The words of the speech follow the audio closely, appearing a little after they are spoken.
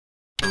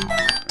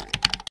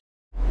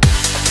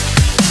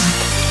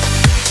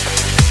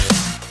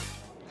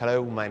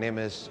Hello, my name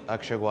is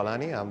Akshay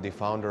Gwalani. I'm the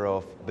founder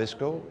of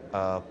Bisco,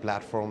 a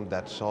platform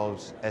that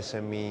solves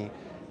SME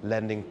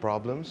lending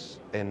problems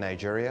in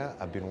Nigeria.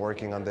 I've been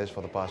working on this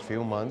for the past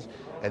few months,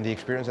 and the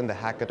experience in the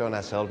hackathon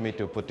has helped me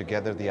to put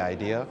together the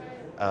idea,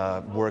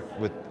 work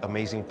with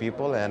amazing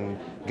people, and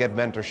get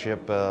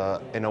mentorship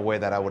in a way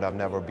that I would have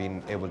never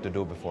been able to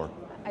do before.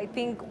 I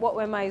think what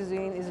Wema is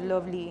doing is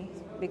lovely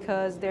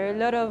because there are a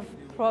lot of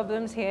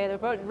problems here,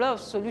 there are a lot of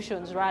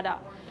solutions rather,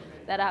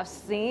 that I've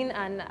seen,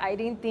 and I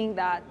didn't think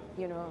that,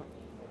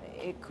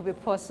 it could be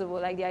possible.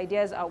 Like, the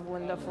ideas are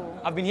wonderful.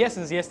 I've been here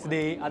since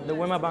yesterday at the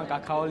Wema Bank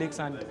Hackaholics,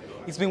 and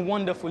it's been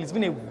wonderful. It's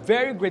been a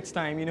very great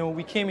time.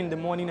 We came in the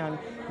morning and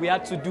we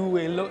had to do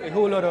a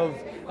whole lot of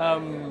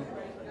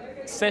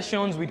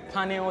sessions with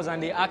panels,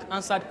 and they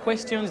answered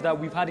questions that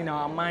we've had in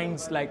our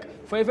minds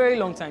like for a very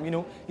long time.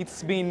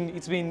 It's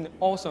been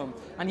awesome.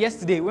 And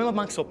yesterday, Wema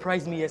Bank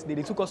surprised me yesterday.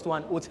 They took us to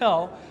an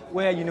hotel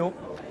where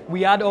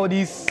we had all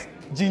these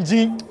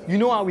Jinjin,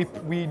 how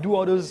we do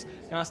all those,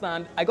 you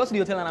understand? I got to the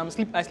hotel and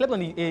I slept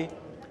on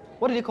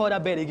what do they call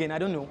that bed again? I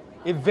don't know.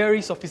 A very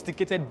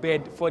sophisticated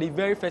bed for the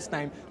very first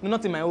time. No,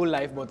 not in my whole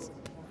life, but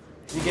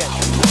you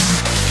get.